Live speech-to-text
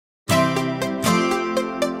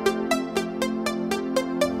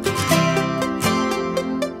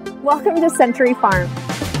Welcome to Century Farm.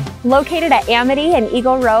 Located at Amity and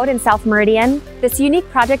Eagle Road in South Meridian, this unique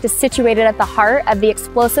project is situated at the heart of the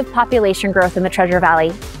explosive population growth in the Treasure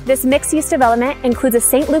Valley. This mixed-use development includes a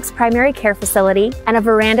St. Luke's primary care facility and a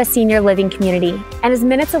Veranda Senior Living community, and is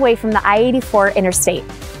minutes away from the I-84 interstate.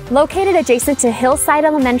 Located adjacent to Hillsdale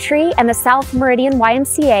Elementary and the South Meridian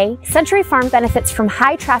YMCA, Century Farm benefits from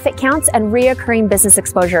high traffic counts and reoccurring business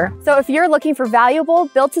exposure. So if you're looking for valuable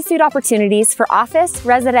built-to-suit opportunities for office,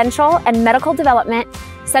 residential, and medical development,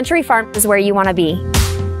 Century Farm is where you want to be.